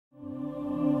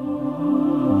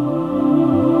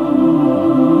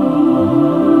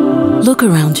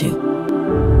Look around you.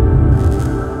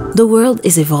 The world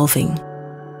is evolving.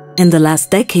 In the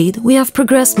last decade, we have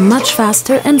progressed much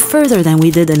faster and further than we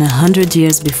did in 100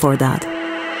 years before that.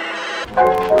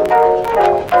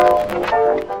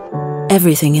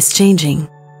 Everything is changing.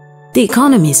 The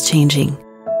economy is changing.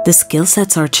 The skill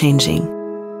sets are changing.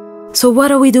 So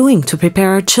what are we doing to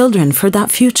prepare our children for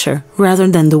that future rather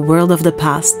than the world of the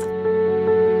past?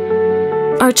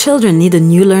 Our children need a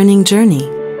new learning journey.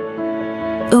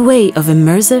 A way of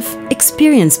immersive,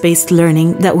 experience-based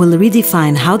learning that will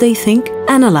redefine how they think,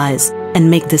 analyze, and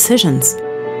make decisions.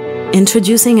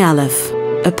 Introducing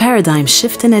Alef, a paradigm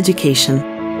shift in education.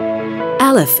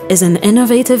 Alef is an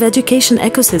innovative education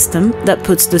ecosystem that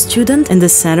puts the student in the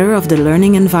center of the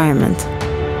learning environment.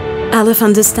 Alef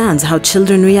understands how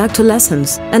children react to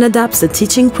lessons and adapts the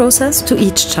teaching process to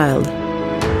each child.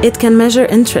 It can measure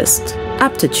interest,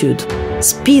 aptitude,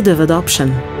 speed of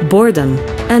adoption, boredom,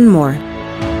 and more.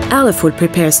 Alef will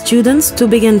prepare students to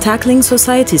begin tackling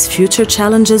society's future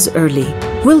challenges early.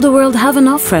 Will the world have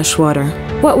enough fresh water?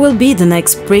 What will be the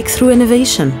next breakthrough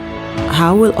innovation?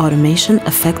 How will automation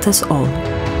affect us all?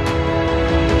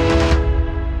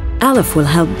 Alef will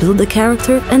help build the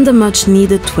character and the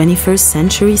much-needed 21st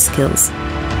century skills.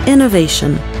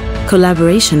 Innovation,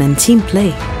 collaboration and team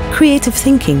play, creative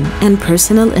thinking and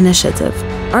personal initiative.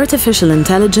 Artificial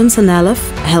intelligence in Alef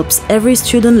helps every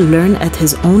student learn at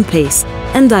his own pace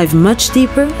and dive much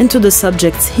deeper into the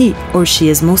subjects he or she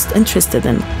is most interested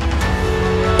in.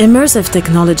 Immersive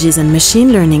technologies and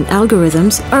machine learning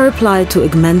algorithms are applied to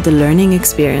augment the learning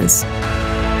experience.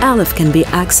 Alef can be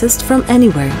accessed from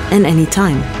anywhere and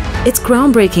anytime. Its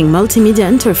groundbreaking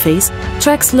multimedia interface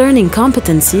tracks learning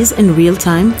competencies in real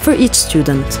time for each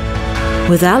student.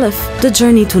 With Alef, the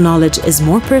journey to knowledge is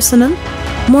more personal,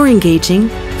 more engaging,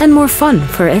 and more fun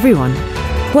for everyone.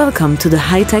 Welcome to the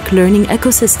high-tech learning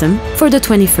ecosystem for the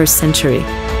 21st century.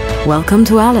 Welcome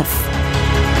to Alef.